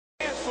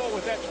full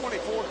with that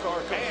 24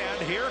 car.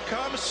 And here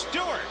comes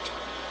Stewart.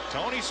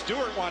 Tony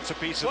Stewart wants a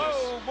piece of this.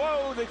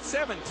 Whoa, the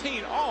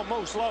 17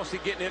 almost lost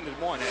it getting into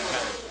one that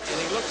time.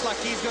 And he looks like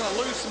he's going to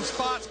lose some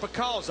spots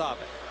because of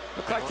it.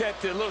 Looked like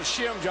that little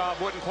shim job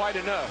wasn't quite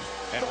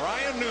enough. And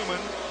Ryan Newman,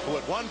 who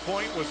at one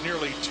point was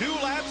nearly 2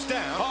 laps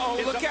down.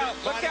 Look out,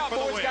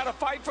 boys, got to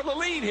fight for the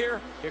lead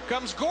here. Here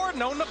comes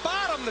Gordon on the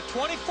bottom, the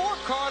 24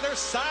 car. They're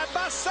side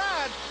by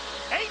side.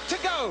 8 to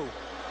go.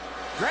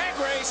 Drag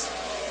race.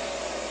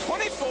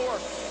 24.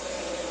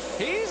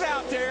 He's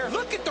out there.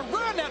 Look at the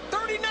run that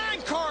 39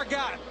 car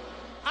got.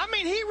 I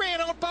mean, he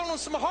ran up on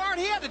some hard.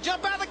 He had to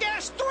jump out of the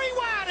gas 3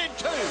 wide in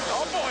 2.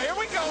 Oh, boy, here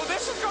we go.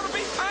 This is going to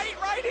be tight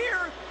right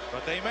here.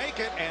 But they make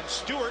it, and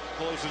Stewart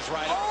closes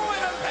right up. Oh,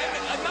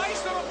 and a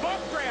nice little bump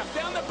draft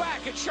down the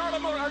back at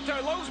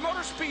Lowe's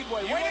Motor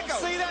Speedway. Way to go.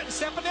 See that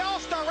except for the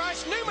All-Star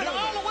race. Newman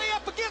all the way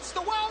up against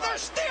the wall.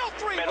 There's still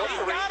 3 wide.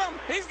 He's got him.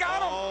 He's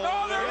got him.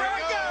 Oh, there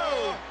we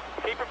go.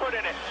 Keep your foot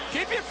in it.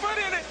 Keep your foot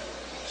in it.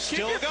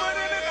 Still Keep your foot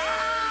in it.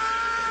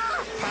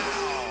 Ah!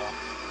 Pow.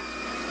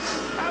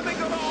 How'd they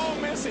gonna all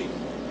miss him?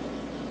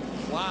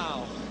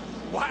 Wow.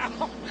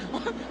 Wow.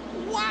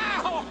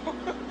 Wow.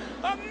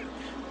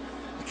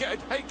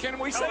 Hey, can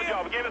we say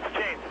it? Give us a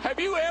chance. Have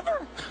you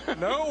ever?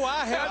 No,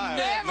 I have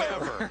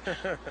never.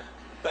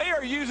 They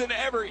are using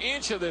every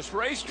inch of this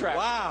racetrack.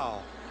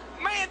 Wow.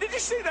 Man, did you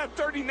see that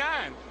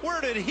 39?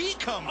 Where did he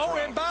come from? Oh,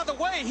 and by the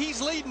way,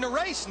 he's leading the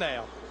race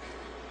now.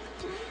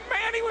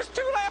 Man, he was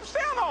 2 laps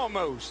down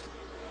almost.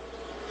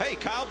 Hey,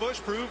 Kyle Busch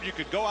proved you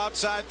could go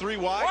outside 3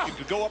 wide. Wow. You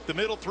could go up the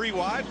middle 3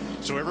 wide.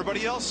 So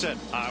everybody else said,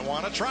 I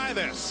want to try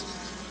this.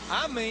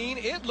 I mean,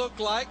 it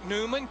looked like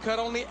Newman cut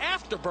on the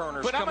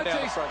afterburners coming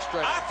down the front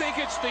stretch. I think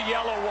it's the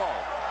yellow wall.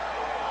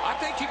 I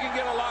think you can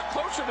get a lot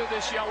closer to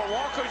this yellow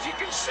wall because you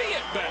can see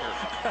it better.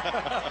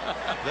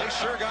 They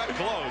sure got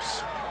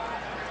close.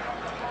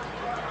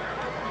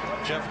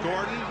 Jeff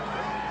Gordon.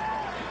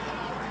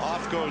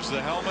 Off goes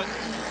the helmet.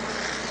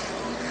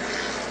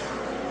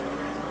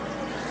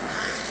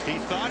 He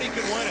thought he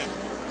could win it.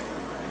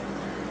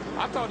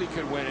 I thought he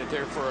could win it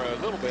there for a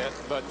little bit,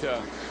 but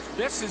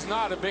this is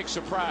not a big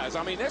surprise.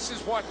 I mean, this is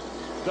what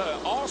the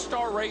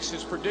All-Star race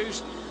has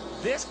produced.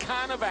 This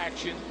kind of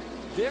action,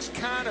 this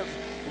kind of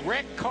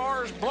wrecked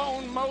cars,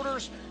 blown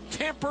motors,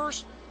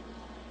 tempers.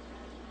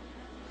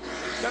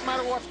 Doesn't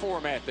matter what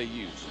format they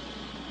use.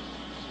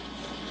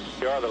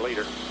 You are the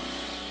leader.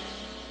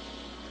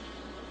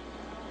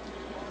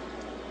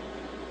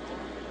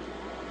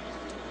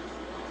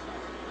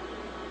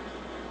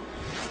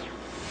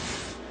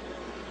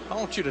 I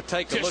want you to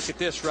take a look at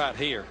this right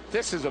here.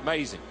 This is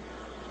amazing.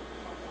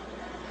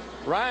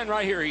 Ryan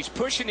right here, he's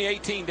pushing the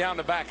 18 down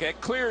the back.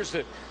 That clears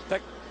the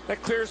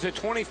that clears the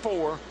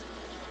 24.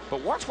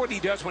 But watch what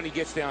he does when he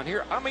gets down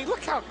here. I mean,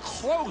 look how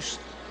close.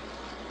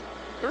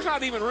 There's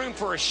not even room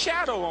for a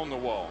shadow on the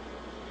wall.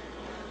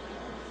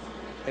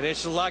 And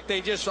it's like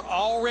they just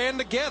all ran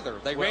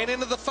together. They ran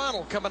into the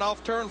funnel coming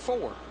off turn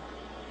 4.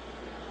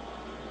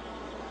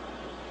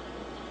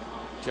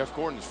 Jeff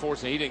Gordon's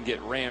fortunate he didn't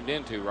get rammed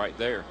into right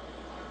there.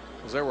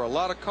 Because there were a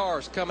lot of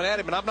cars coming at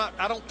him, and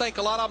I don't think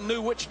a lot of them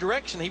knew which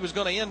direction he was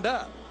going to end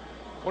up.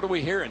 What are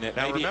we hearing? It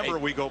now remember,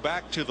 we go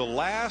back to the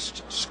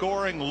last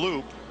scoring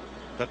loop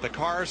that the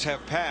cars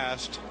have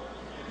passed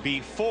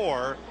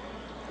before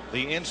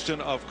the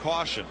instant of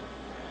caution.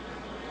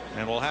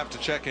 And we'll have to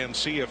check and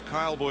see if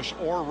Kyle Busch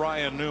or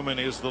Ryan Newman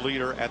is the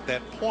leader at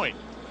that point.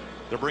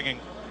 They're bringing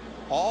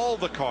all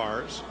the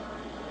cars.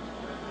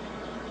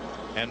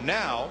 And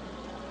now,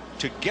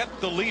 to get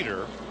the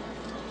leader,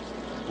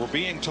 we're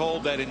being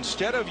told that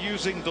instead of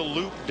using the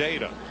loop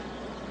data,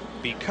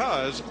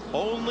 because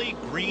only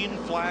green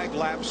flag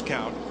laps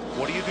count,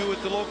 what do you do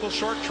at the local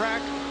short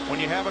track when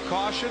you have a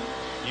caution?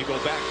 You go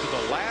back to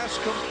the last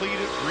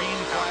completed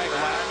green flag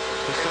lap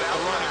to set the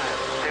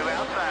running. 2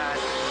 outside.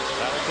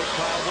 That'll put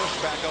Kyle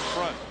Busch back up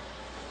front.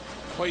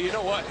 Well, you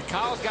know what?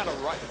 Kyle's got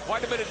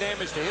quite a bit of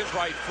damage to his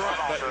right front,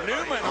 but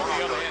Newman, on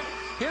the other hand,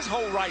 his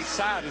whole right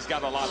side has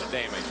got a lot of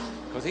damage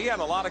because he had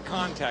a lot of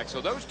contact. So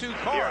those 2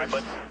 cars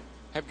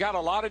have got a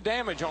lot of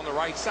damage on the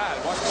right side.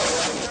 Watch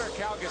right there.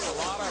 Cal gets a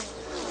lot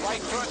of right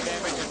front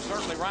damage, and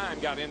certainly Ryan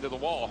got into the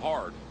wall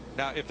hard.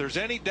 Now, if there's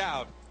any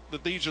doubt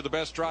that these are the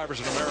best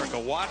drivers in America,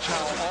 watch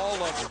how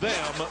all of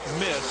them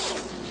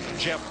miss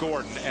Jeff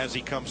Gordon as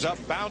he comes up,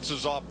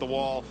 bounces off the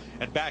wall,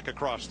 and back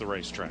across the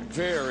racetrack.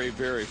 Very,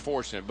 very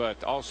fortunate,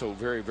 but also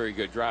very, very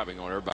good driving on everybody.